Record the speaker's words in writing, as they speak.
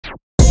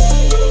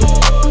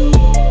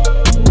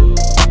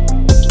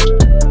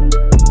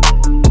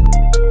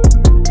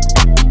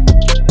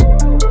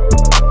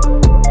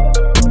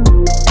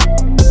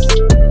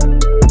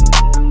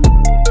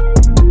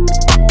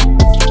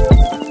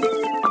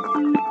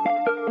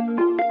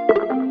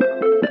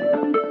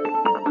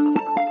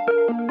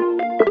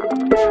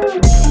Hey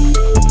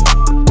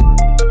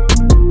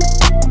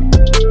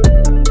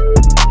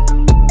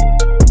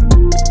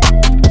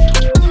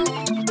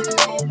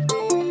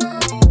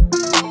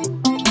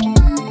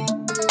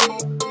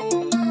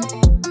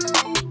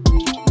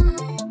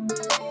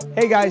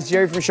guys,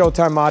 Jerry from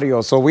Showtime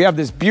Audio. So we have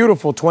this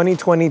beautiful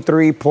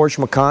 2023 Porsche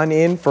Macan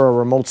in for a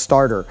remote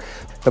starter.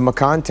 The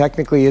Macan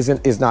technically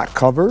is not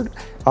covered.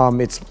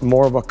 It's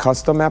more of a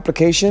custom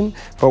application,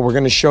 but we're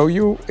gonna show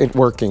you it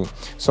working.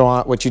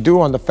 So what you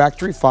do on the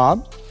factory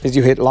fob is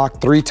you hit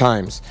lock 3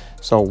 times.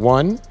 So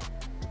 1,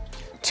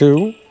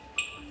 2,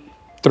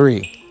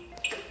 3.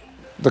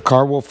 The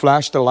car will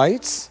flash the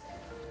lights,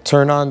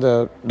 turn on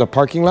the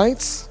parking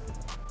lights.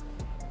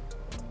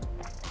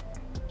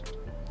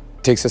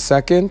 Takes a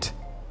second,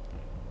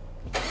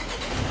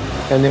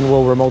 and then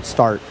we'll remote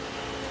start.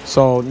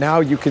 So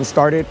now you can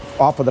start it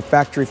off of the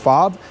factory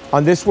fob.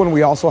 On this one,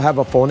 we also have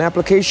a phone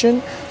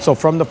application. So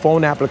from the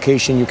phone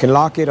application, you can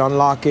lock it,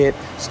 unlock it,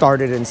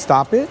 start it, and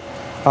stop it.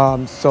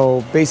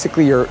 So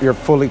basically, you're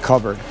fully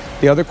covered.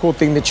 The other cool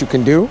thing that you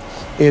can do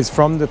is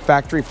from the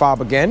factory fob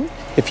again,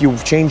 if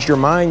you've changed your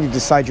mind, you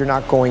decide you're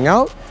not going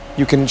out,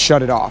 you can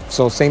shut it off.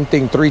 So same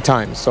thing 3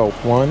 times. So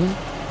 1,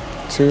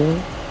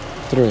 2,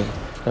 3.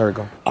 There we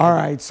go. All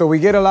right, so we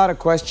get a lot of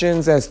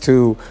questions as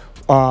to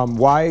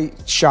why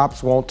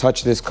shops won't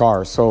touch this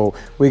car. So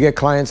we get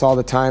clients all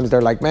the time.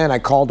 They're like, man, I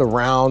called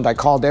around, I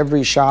called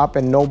every shop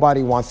and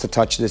nobody wants to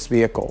touch this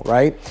vehicle,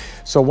 right?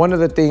 So one of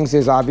the things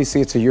is obviously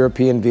it's a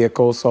European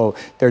vehicle, so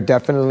they're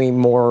definitely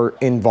more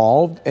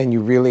involved and you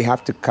really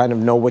have to kind of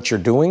know what you're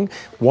doing.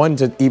 1,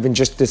 to even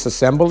just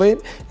disassemble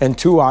it, and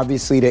 2,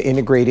 obviously to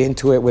integrate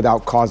into it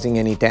without causing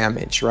any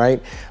damage,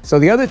 right? So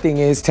the other thing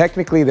is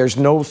technically there's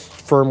no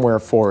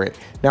firmware for it.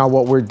 Now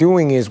what we're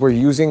doing is we're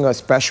using a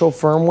special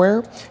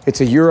firmware.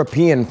 It's a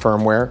European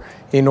firmware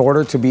in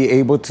order to be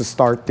able to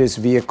start this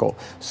vehicle.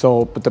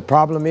 So, but the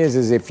problem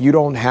is if you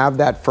don't have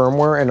that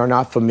firmware and are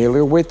not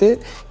familiar with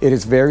it, it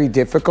is very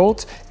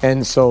difficult,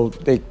 and so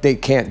they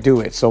can't do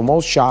it. So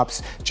most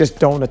shops just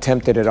don't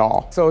attempt it at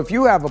all. So if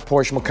you have a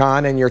Porsche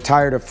Macan and you're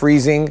tired of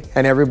freezing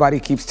and everybody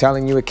keeps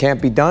telling you it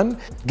can't be done,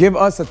 give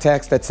us a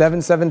text at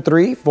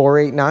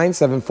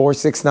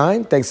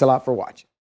 773-489-7469. Thanks a lot for watching.